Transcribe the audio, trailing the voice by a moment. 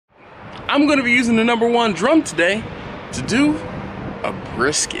I'm gonna be using the #1 drum today to do a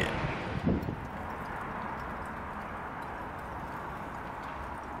brisket.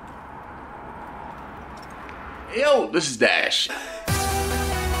 Yo, this is Dash.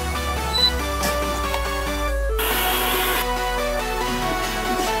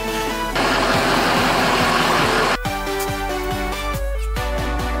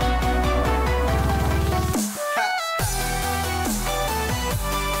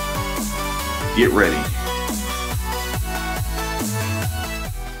 Get ready.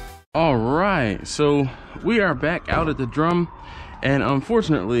 All right, so we are back out at the drum, and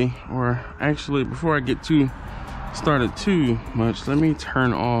unfortunately, or actually before I get started too much, let me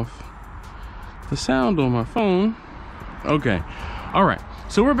turn off the sound on my phone. Okay, all right,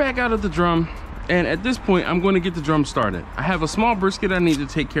 so we're back out at the drum, and at this point I'm going to get the drum started. I have a small brisket I need to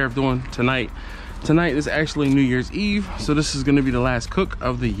take care of doing tonight. Tonight is actually New Year's Eve, so this is going to be the last cook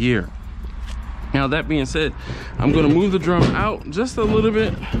of the year. Now that being said, I'm going to move the drum out just a little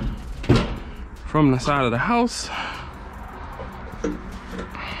bit from the side of the house.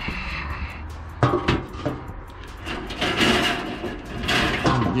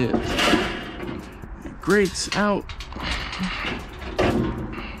 Get grates out.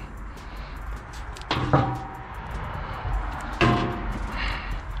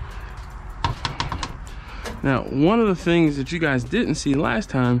 Now, one of the things that you guys didn't see last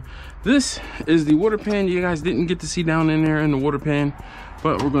time, this is the water pan. You guys didn't get to see down in there in the water pan,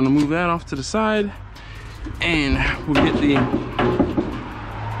 but we're gonna move that off to the side, and we'll get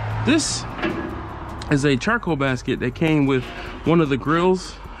this is a charcoal basket that came with one of the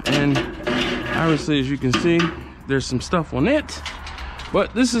grills, and obviously, as you can see, there's some stuff on it,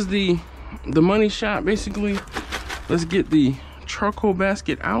 but this is the money shot, basically. Let's get the charcoal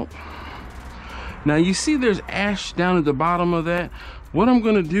basket out. Now you see there's ash down at the bottom of that. What I'm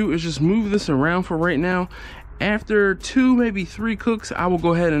gonna do is just move this around for right now. After 2, maybe 3 cooks, I will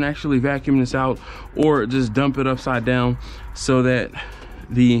go ahead and actually vacuum this out, or just dump it upside down so that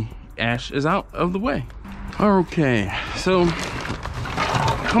the ash is out of the way. Okay, so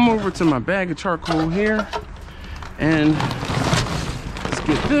come over to my bag of charcoal here, and let's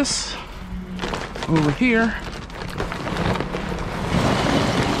get this over here.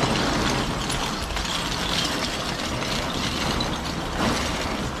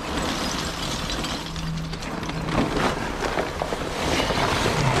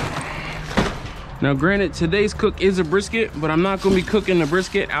 Now granted, today's cook is a brisket, but I'm not gonna be cooking the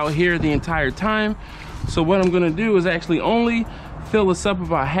brisket out here the entire time. So what I'm gonna do is actually only fill this up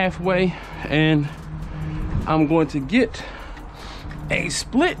about halfway, and I'm going to get a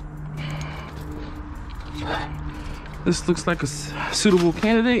split. This looks like a suitable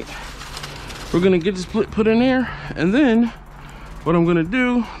candidate. We're gonna get the split put in there, and then what I'm gonna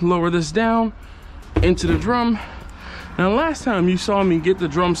do, lower this down into the drum. Now last time you saw me get the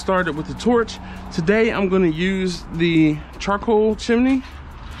drum started with the torch. Today I'm going to use the charcoal chimney.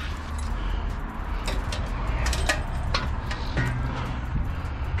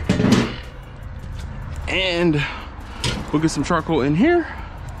 And we'll get some charcoal in here.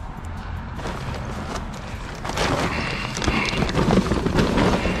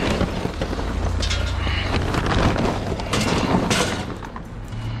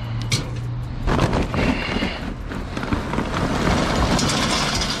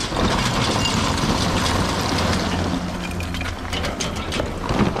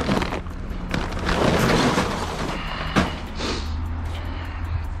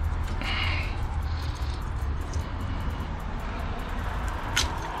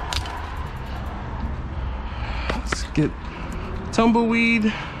 Get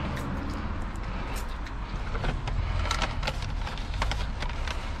tumbleweed.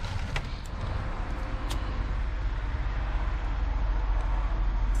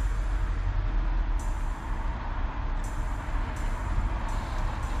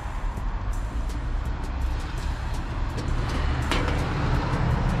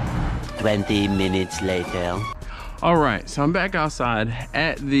 Twenty minutes later. All right, so I'm back outside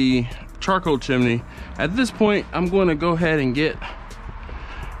at the charcoal chimney. At this point, I'm going to go ahead and get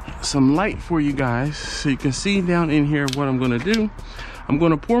some light for you guys so you can see down in here what I'm going to do. I'm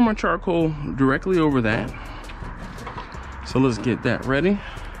going to pour my charcoal directly over that. So let's get that ready.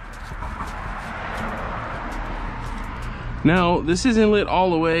 Now, this isn't lit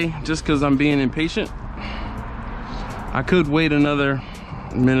all the way just because I'm being impatient. I could wait another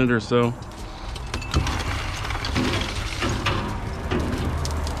minute or so.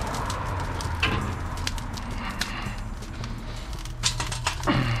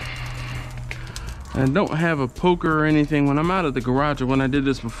 I don't have a poker or anything. When I'm out of the garage, or when I did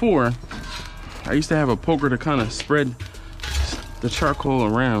this before, I used to have a poker to kind of spread the charcoal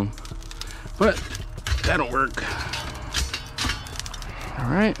around, but that'll work. All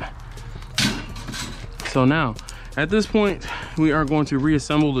right. So now, at this point, we are going to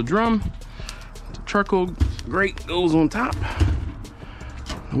reassemble the drum. The charcoal grate goes on top.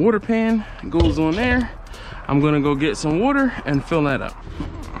 The water pan goes on there. I'm gonna go get some water and fill that up.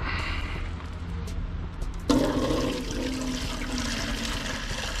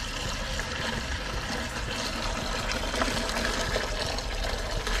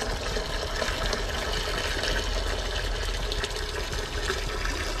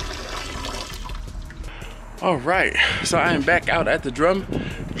 All right, so I am back out at the drum.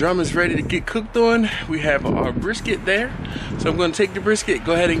 Drum is ready to get cooked on. We have our brisket there. So I'm gonna take the brisket,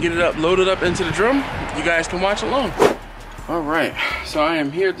 go ahead and get it up, load it up into the drum. You guys can watch along. All right, so I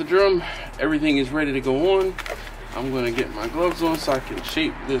am here at the drum. Everything is ready to go on. I'm gonna get my gloves on so I can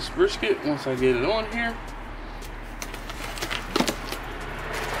shape this brisket once I get it on here.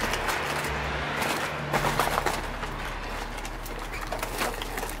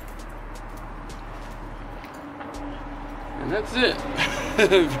 And that's it.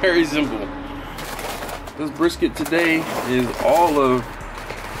 Very simple. This brisket today is all of,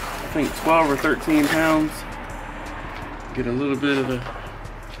 I think, 12 or 13 pounds. Get a little bit of the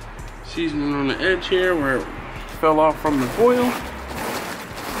seasoning on the edge here where it fell off from the foil.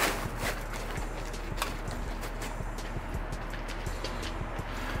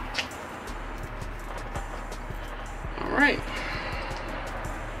 All right.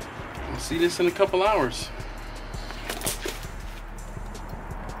 I'll see this in a couple hours.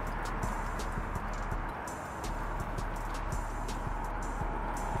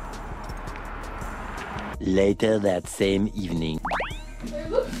 Later that same evening. It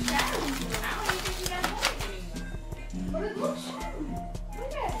looks shiny. I don't even think that's anything. But it looks shiny.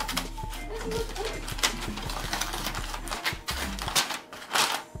 Look at it. It looks good.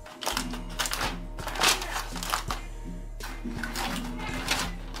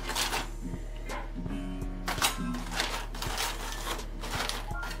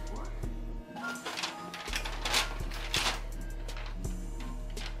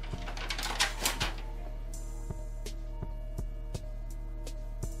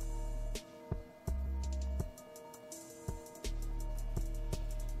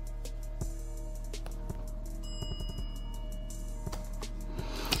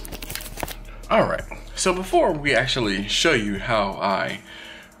 All right, so before we actually show you how I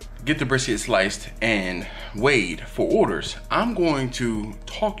get the brisket sliced and weighed for orders, I'm going to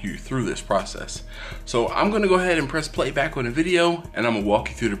talk you through this process. So I'm gonna go ahead and press play back on the video and I'm gonna walk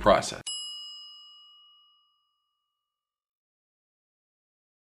you through the process.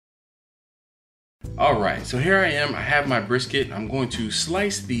 All right, so here I am, I have my brisket. I'm going to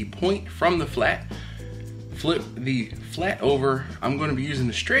slice the point from the flat, flip the flat over. I'm gonna be using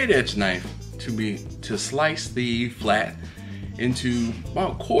the straight edge knife to slice the flat into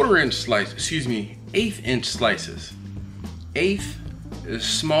about 1/4 inch slice, excuse me, 1/8 inch slices. 1/8 is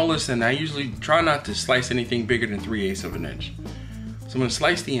smallest, and I usually try not to slice anything bigger than 3/8 of an inch. So I'm gonna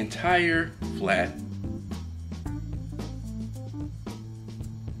slice the entire flat.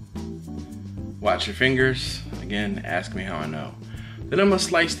 Watch your fingers. Again, ask me how I know. Then I'm gonna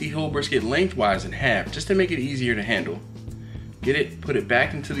slice the whole brisket lengthwise in half, just to make it easier to handle. Get it, put it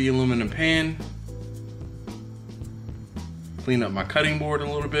back into the aluminum pan. Clean up my cutting board a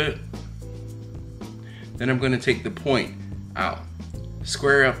little bit. Then I'm gonna take the point out.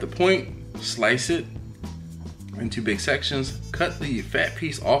 Square up the point, slice it into big sections, cut the fat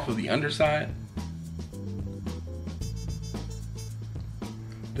piece off of the underside.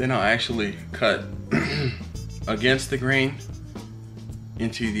 Then I'll actually cut against the grain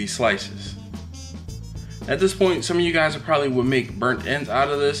into these slices. At this point, some of you guys probably would make burnt ends out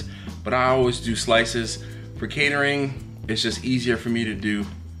of this, but I always do slices. For catering, it's just easier for me to do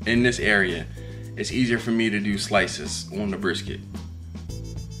in this area. It's easier for me to do slices on the brisket.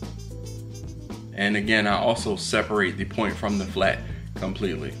 And again, I also separate the point from the flat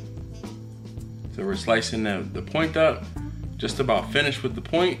completely. So we're slicing the point up, just about finished with the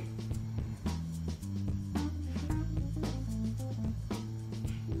point.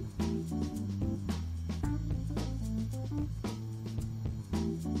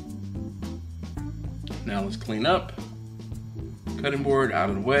 Now let's clean up. Cutting board out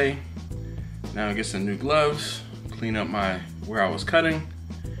of the way. Now I get some new gloves. Clean up where I was cutting.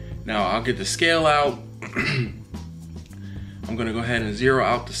 Now I'll get the scale out. I'm gonna go ahead and zero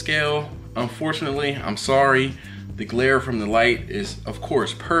out the scale. Unfortunately, I'm sorry, the glare from the light is of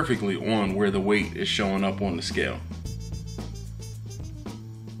course perfectly on where the weight is showing up on the scale.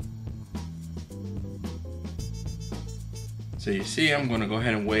 So you see, I'm gonna go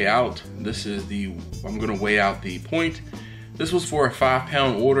ahead and weigh out. I'm gonna weigh out the point. This was for a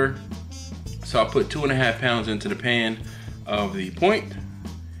 5-pound order. So I put 2.5 pounds into the pan of the point,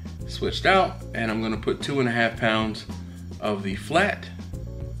 switched out, and I'm gonna put 2.5 pounds of the flat.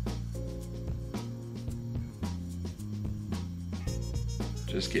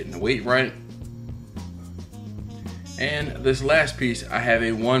 Just getting the weight right. And this last piece, I have a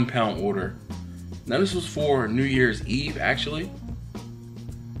 1-pound order. Now this was for New Year's Eve, actually.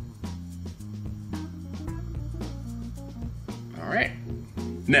 All right.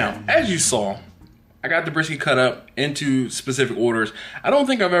 Now, as you saw, I got the brisket cut up into specific orders. I don't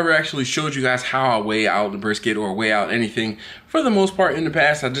think I've ever actually showed you guys how I weigh out the brisket or weigh out anything. For the most part in the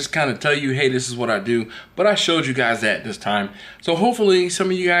past, I just kind of tell you, hey, this is what I do. But I showed you guys that this time. So hopefully some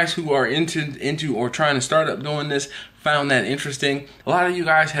of you guys who are into or trying to start up doing this found that interesting. A lot of you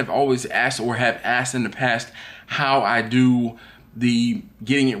guys have always asked or have asked in the past how I do the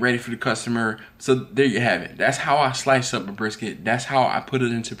getting it ready for the customer. So there you have it. That's how I slice up a brisket. That's how I put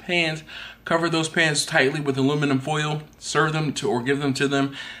it into pans. Cover those pans tightly with aluminum foil, serve them to or give them to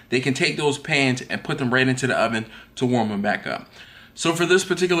them. They can take those pans and put them right into the oven to warm them back up. So for this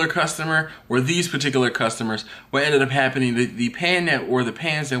particular customer, or these particular customers, what ended up happening, the pan that, or the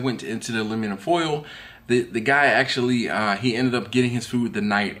pans that went into the aluminum foil, the guy actually, he ended up getting his food the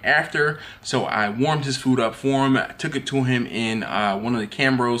night after. So I warmed his food up for him. I took it to him in one of the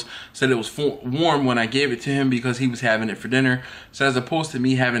Cambros, said it was warm when I gave it to him because he was having it for dinner. So as opposed to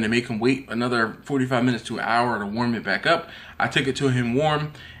me having to make him wait another 45 minutes to an hour to warm it back up, I took it to him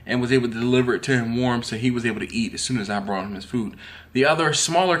warm and was able to deliver it to him warm, so he was able to eat as soon as I brought him his food. The other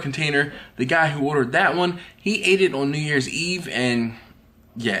smaller container, the guy who ordered that one, he ate it on New Year's Eve, and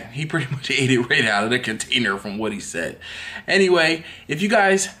yeah, he pretty much ate it right out of the container from what he said. Anyway, if you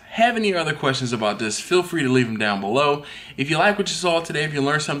guys have any other questions about this, feel free to leave them down below. If you like what you saw today, if you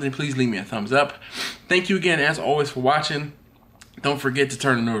learned something, please leave me a thumbs up. Thank you again, as always, for watching. Don't forget to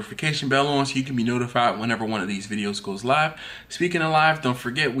turn the notification bell on so you can be notified whenever one of these videos goes live. Speaking of live, don't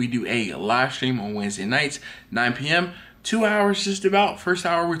forget we do a live stream on Wednesday nights, 9 p.m. 2 hours just about. First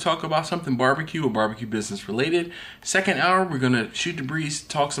hour we talk about something barbecue or barbecue business related. Second hour we're gonna shoot the breeze,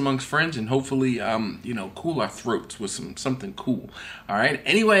 talks amongst friends, and hopefully you know, cool our throats with something cool. All right.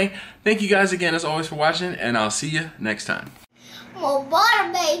 Anyway, thank you guys again as always for watching, and I'll see you next time. More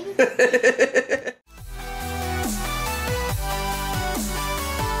butter, baby.